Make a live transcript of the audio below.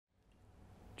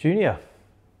Junior,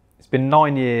 it's been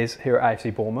 9 years here at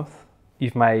AFC Bournemouth.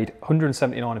 You've made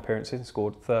 179 appearances and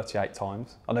scored 38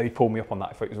 times. I know you pulled me up on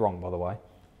that if it was wrong, by the way.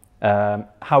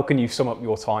 How can you sum up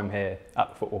your time here at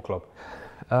the football club?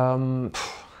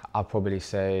 I'd probably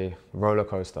say roller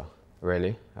coaster,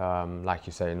 really. Like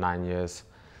you say, 9 years,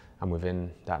 and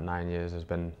within that 9 years there's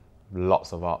been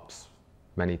lots of ups,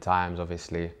 many times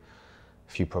obviously, a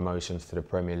few promotions to the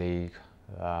Premier League,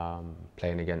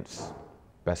 playing against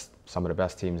some of the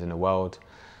best teams in the world.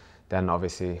 Then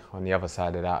obviously on the other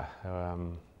side of that,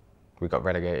 we got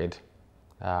relegated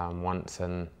once,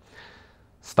 and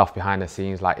stuff behind the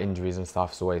scenes like injuries and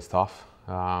stuff is always tough.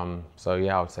 So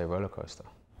yeah, I would say roller coaster.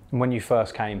 When you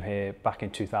first came here back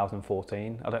in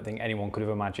 2014, I don't think anyone could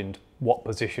have imagined what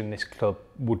position this club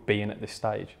would be in at this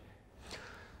stage.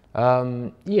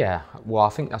 Yeah, well, I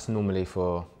think that's normally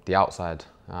for the outside.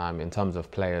 In terms of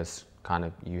players, kind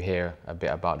of you hear a bit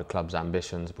about the club's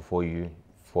ambitions before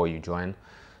you join.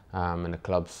 And the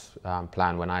club's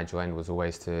plan when I joined was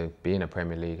always to be in the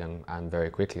Premier League and very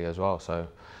quickly as well. So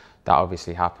that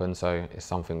obviously happened. So it's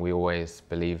something we always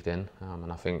believed in.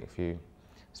 And I think if you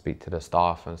speak to the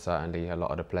staff and certainly a lot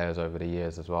of the players over the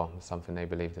years as well, it's something they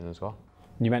believed in as well.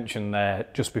 You mentioned there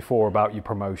just before about your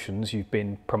promotions. You've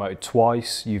been promoted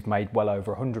twice. You've made well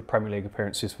over 100 Premier League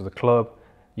appearances for the club.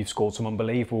 You've scored some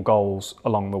unbelievable goals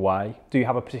along the way. Do you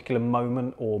have a particular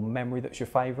moment or memory that's your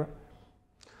favourite?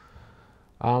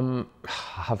 I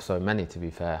have so many, to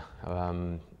be fair.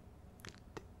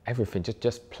 Everything,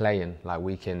 just playing like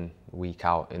week in, week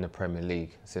out in the Premier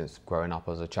League since growing up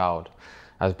as a child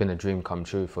has been a dream come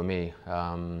true for me.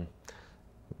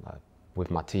 With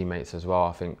my teammates as well.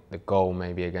 I think the goal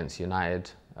maybe against United,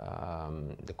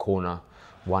 the corner,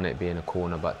 one, it being a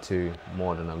corner, but two,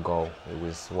 more than a goal. It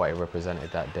was what it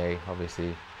represented that day.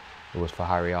 Obviously, it was for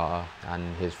Harry Arter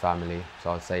and his family.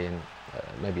 So I'd say in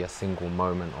maybe a single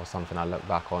moment or something I look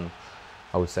back on,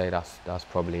 I would say that's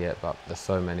probably it. But there's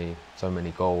so many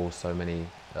goals, so many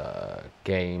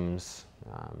games.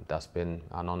 That's been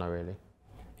an honour, really.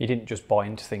 You didn't just buy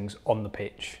into things on the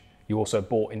pitch. You also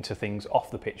bought into things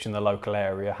off the pitch in the local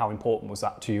area. How important was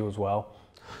that to you as well?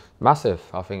 Massive.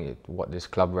 I think what this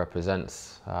club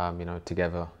represents,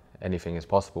 together anything is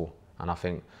possible. And I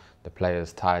think the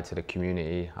players tied to the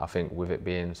community, I think with it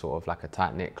being sort of like a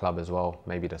tight-knit club as well,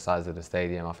 maybe the size of the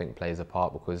stadium, I think plays a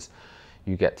part because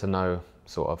you get to know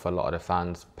sort of a lot of the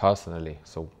fans personally.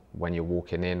 So when you're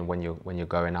walking in, when you're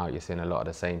going out, you're seeing a lot of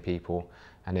the same people.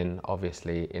 And then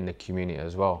obviously in the community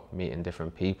as well, meeting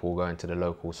different people, going to the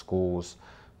local schools,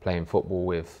 playing football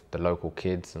with the local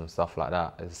kids and stuff like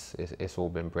that. It's all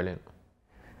been brilliant.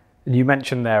 You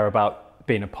mentioned there about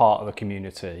being a part of the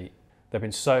community. There have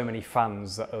been so many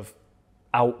fans that have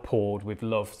outpoured with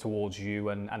love towards you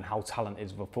and how talented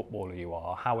of a footballer you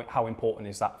are. How important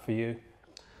is that for you?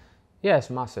 Yeah,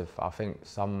 it's massive. I think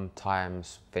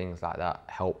sometimes things like that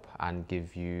help and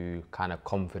give you kind of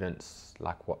confidence,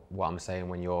 like what I'm saying,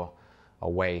 when you're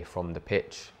away from the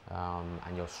pitch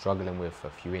and you're struggling with a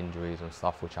few injuries and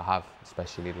stuff, which I have,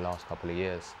 especially the last couple of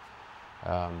years.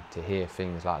 To hear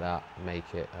things like that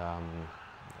make it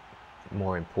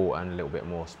more important, a little bit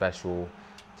more special,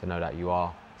 to know that you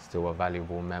are still a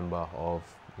valuable member of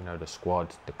the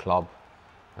squad, the club.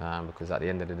 Because at the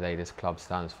end of the day, this club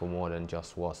stands for more than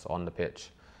just what's on the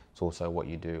pitch. It's also what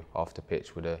you do off the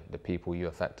pitch with the people you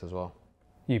affect as well.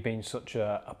 You've been such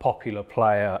a popular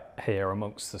player here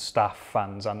amongst the staff,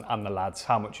 fans and the lads.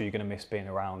 How much are you going to miss being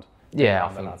around? Yeah,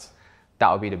 I think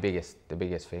that would be the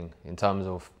biggest thing. In terms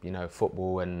of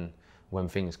football, and when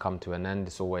things come to an end,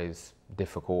 it's always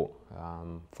difficult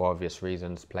for obvious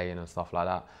reasons, playing and stuff like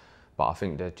that. But I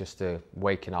think that just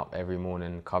waking up every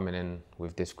morning, coming in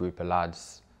with this group of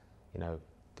lads,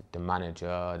 the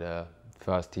manager, the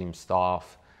first team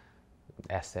staff,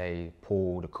 SA,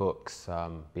 Paul, the cooks,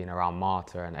 being around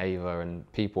Marta and Ava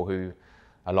and people who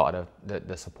a lot of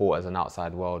the supporters in the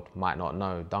outside world might not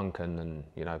know, Duncan and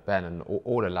Ben and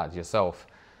all the lads, yourself,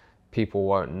 people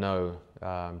won't know.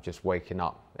 Just waking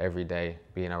up every day,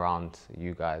 being around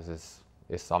you guys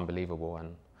is unbelievable.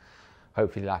 And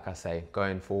hopefully, like I say,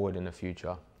 going forward in the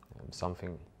future,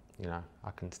 something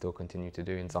I can still continue to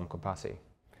do in some capacity.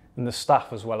 And the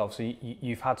staff as well, obviously,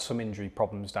 you've had some injury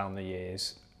problems down the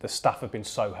years. The staff have been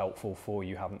so helpful for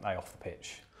you, haven't they, off the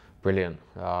pitch? Brilliant.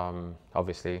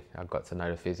 Obviously, I've got to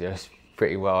know the physios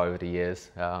pretty well over the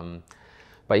years.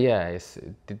 But yeah,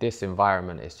 this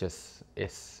environment is just,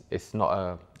 it's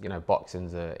not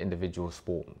boxing's an individual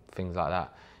sport, things like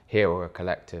that. Here we're a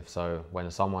collective, so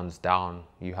when someone's down,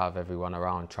 you have everyone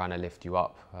around trying to lift you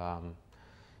up.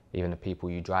 Even the people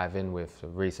you drive in with.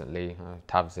 Recently,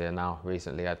 Tav's here now,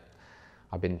 recently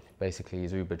I've been basically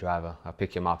his Uber driver. I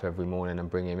pick him up every morning and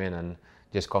bring him in, and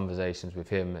just conversations with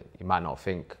him, you might not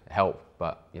think help,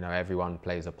 but you know, everyone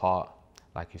plays a part.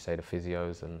 Like you say, the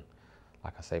physios and,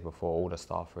 like I say before, all the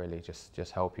staff really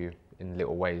just help you in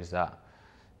little ways that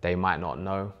they might not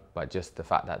know, but just the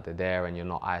fact that they're there and you're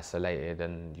not isolated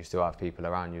and you still have people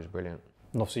around you is brilliant.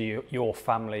 And obviously your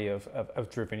family have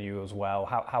driven you as well.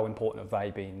 How important have they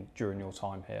been during your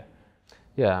time here?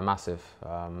 Yeah, massive.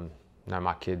 You know,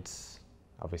 my kids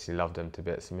obviously love them to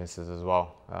bits, misses as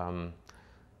well.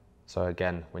 So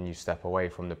again, when you step away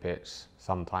from the pitch,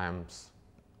 sometimes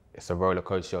it's a roller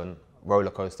coaster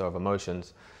of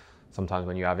emotions. Sometimes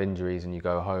when you have injuries and you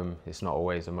go home, it's not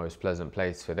always the most pleasant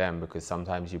place for them, because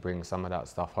sometimes you bring some of that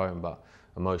stuff home, but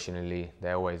emotionally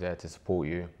they're always there to support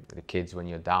you. The kids, when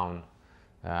you're down,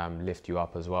 lift you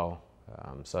up as well.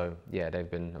 So yeah, they've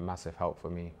been a massive help for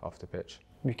me off the pitch.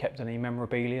 Have you kept any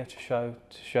memorabilia to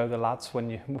show the lads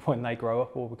when they grow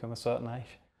up or become a certain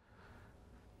age?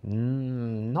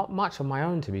 Not much on my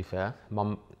own, to be fair.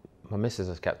 My missus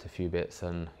has kept a few bits,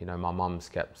 and you know, my mum's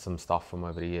kept some stuff from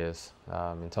over the years.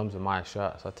 In terms of my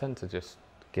shirts, I tend to just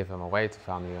give them away to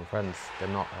family and friends. They're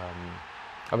not,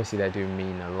 obviously they do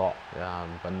mean a lot,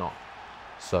 but not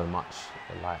so much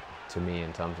like to me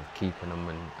in terms of keeping them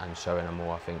and showing them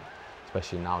all. I think,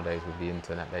 especially nowadays with the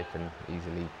internet, they can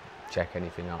easily check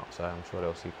anything out, so I'm sure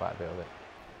they'll see quite a bit of it.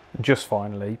 Just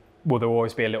finally, will there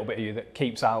always be a little bit of you that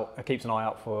keeps an eye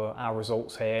out for our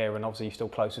results here, and obviously you're still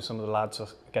close to some of the lads, so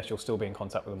I guess you'll still be in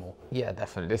contact with them all? Yeah,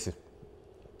 definitely. This is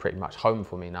pretty much home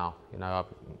for me now. You know,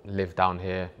 I've lived down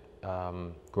here,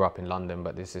 grew up in London,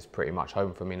 but this is pretty much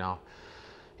home for me now.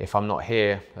 If I'm not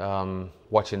here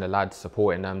watching the lads,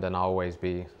 supporting them, then I'll always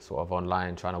be sort of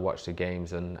online trying to watch the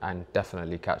games and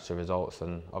definitely catch the results,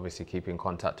 and obviously keep in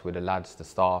contact with the lads, the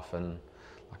staff, and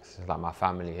like my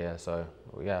family here. So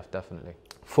yeah, definitely.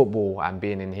 Football and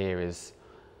being in here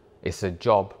it's a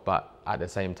job, but at the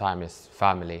same time it's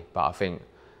family. But I think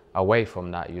away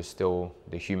from that, you're still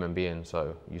the human being,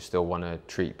 so you still want to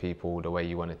treat people the way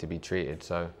you want it to be treated.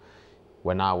 So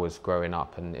when I was growing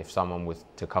up, and if someone was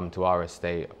to come to our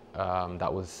estate, I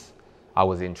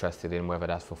was interested in, whether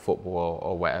that's for football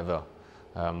or whatever,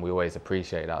 we always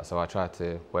appreciate that. So I try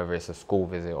to, whether it's a school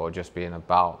visit or just being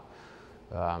about,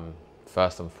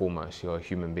 first and foremost, you're a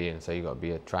human being, so you got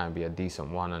to try and be a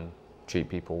decent one and treat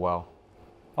people well.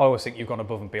 I always think you've gone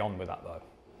above and beyond with that, though.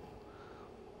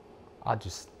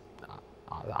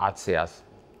 I'd say as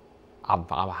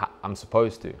I'm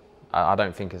supposed to. I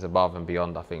don't think it's above and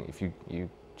beyond. I think if you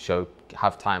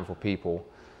have time for people,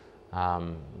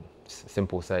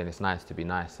 simple saying, it's nice to be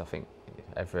nice. I think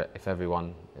if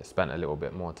everyone spent a little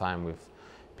bit more time with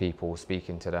people,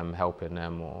 speaking to them, helping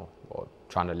them, or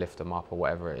trying to lift them up, or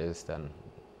whatever it is, then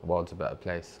the world's a better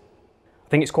place. I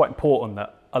think it's quite important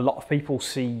that a lot of people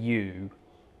see you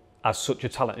as such a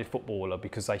talented footballer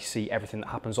because they see everything that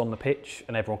happens on the pitch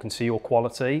and everyone can see your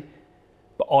quality.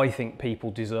 But I think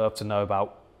people deserve to know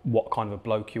about what kind of a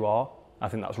bloke you are. I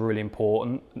think that's really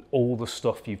important. All the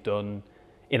stuff you've done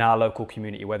in our local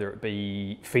community, whether it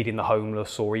be feeding the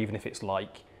homeless, or even if it's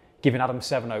like giving Adam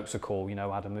Sevenoaks a call, you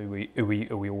know, Adam, who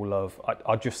we all love.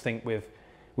 I just think with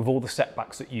all the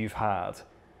setbacks that you've had,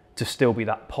 to still be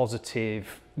that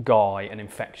positive guy, an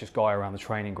infectious guy around the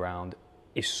training ground,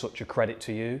 is such a credit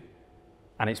to you.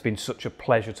 And it's been such a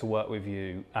pleasure to work with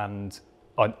you. And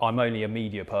I'm only a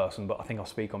media person, but I think I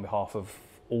speak on behalf of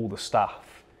all the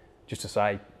staff just to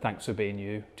say thanks for being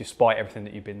you. Despite everything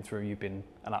that you've been through, you've been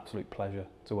an absolute pleasure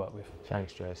to work with.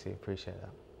 Thanks, Josie. Appreciate that.